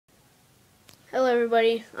Hello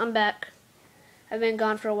everybody, I'm back. I've been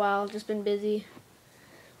gone for a while, just been busy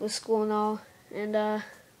with school and all, and I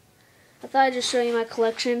thought I'd just show you my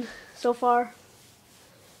collection so far.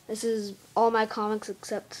 This is all my comics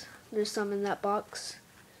except there's some in that box.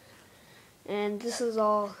 And this is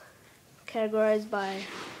all categorized by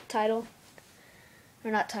title,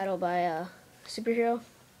 or not title, by superhero.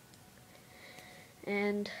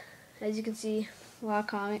 And as you can see, a lot of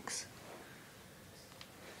comics.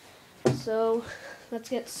 So let's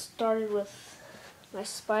get started with my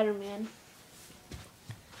Spider-Man.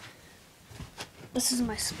 This is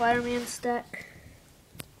my Spider-Man stack.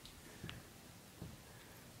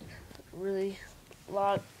 Really a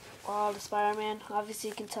lot of Spider-Man.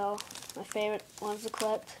 Obviously you can tell my favorite ones to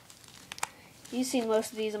collect. You've seen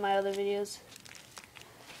most of these in my other videos.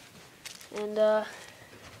 And got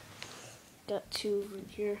two over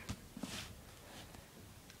here.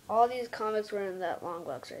 All these comics were in that long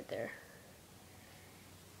box right there.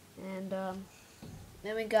 And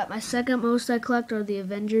then we got my second most I collect are the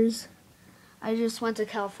Avengers. I just went to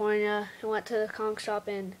California and went to the comic shop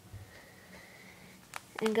and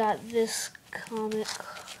got this comic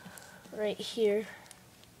right here.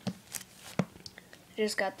 I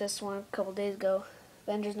just got this one a couple days ago,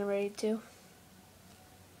 Avengers number 82.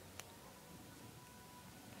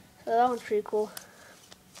 So that one's pretty cool.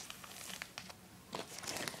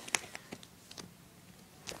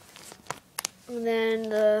 And then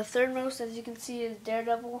the third most, as you can see, is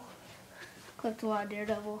Daredevil. Collected a lot of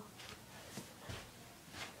Daredevil.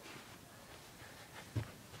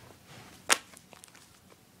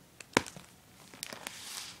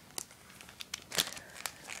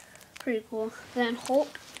 Pretty cool. Then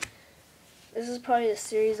Hulk. This is probably the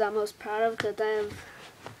series I'm most proud of because I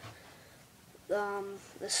have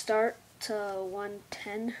the start to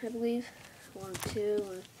 110, I believe. 1, 2,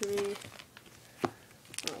 1, 3,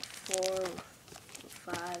 4,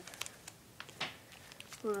 5,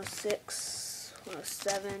 106,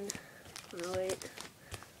 107, 108,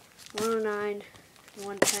 109,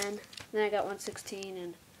 110. Then I got 116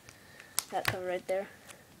 and that cover right there.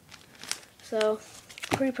 So,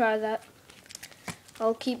 pretty proud of that.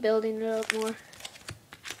 I'll keep building it up more.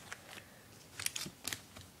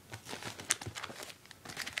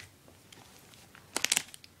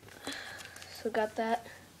 So got that.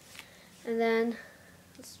 And then,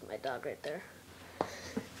 this is my dog right there.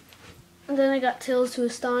 And then I got Tales to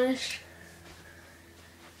Astonish.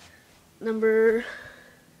 Number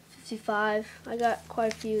 55. I got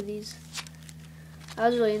quite a few of these. I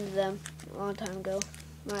was really into them a long time ago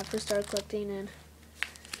when I first started collecting, and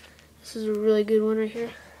this is a really good one right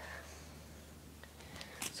here.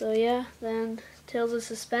 So yeah, then Tales of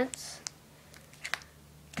Suspense.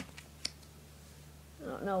 I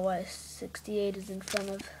don't know why 68 is in front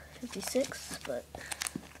of 56, but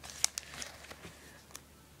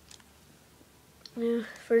yeah,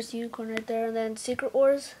 first unicorn right there. And then Secret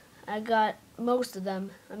Wars, I got most of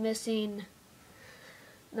them. I'm missing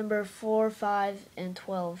number 4, 5, and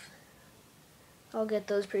 12. I'll get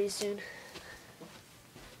those pretty soon.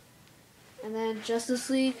 And then Justice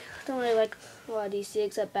League. I don't really like a lot of DC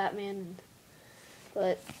except Batman,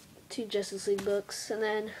 but 2 Justice League books. And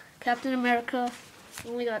then Captain America.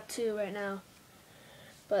 Only got 2 right now,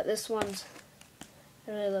 but this one's,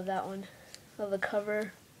 I really love that one. Love the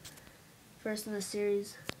cover. First in the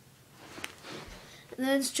series. And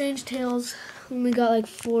then Strange Tales. Only got like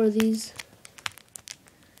 4 of these.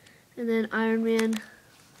 And then Iron Man.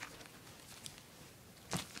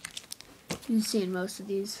 You've seen most of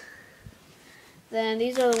these. Then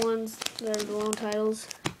these are the ones that are the lone titles.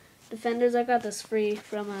 Defenders, I got this free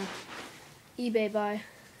from a eBay buy.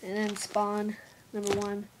 And then Spawn, number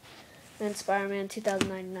 1. And then Spider-Man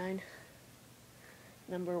 2099,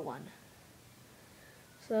 number 1.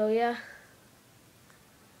 So yeah,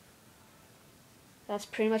 that's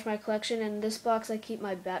pretty much my collection. And in this box I keep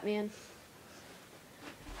my Batman.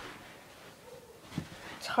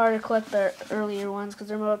 It's hard to collect the earlier ones because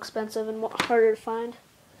they're more expensive and harder to find.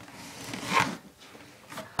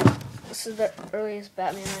 This is the earliest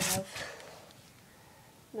Batman I have.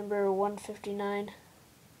 Number 159.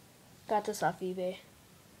 Got this off eBay.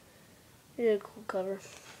 Really cool cover.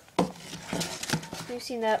 You've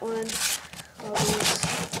seen that one. All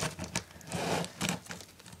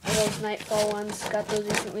those Nightfall ones. Got those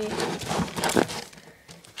recently.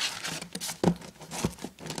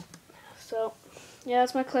 So, yeah,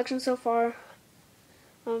 that's my collection so far.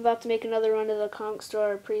 I'm about to make another run to the comic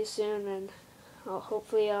store pretty soon, and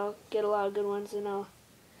hopefully I'll get a lot of good ones, and I'll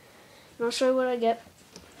show you what I get.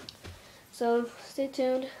 So stay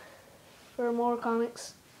tuned for more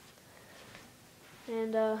comics,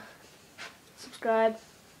 and subscribe.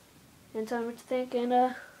 and time to think, and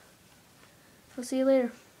I'll see you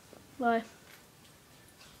later. Bye.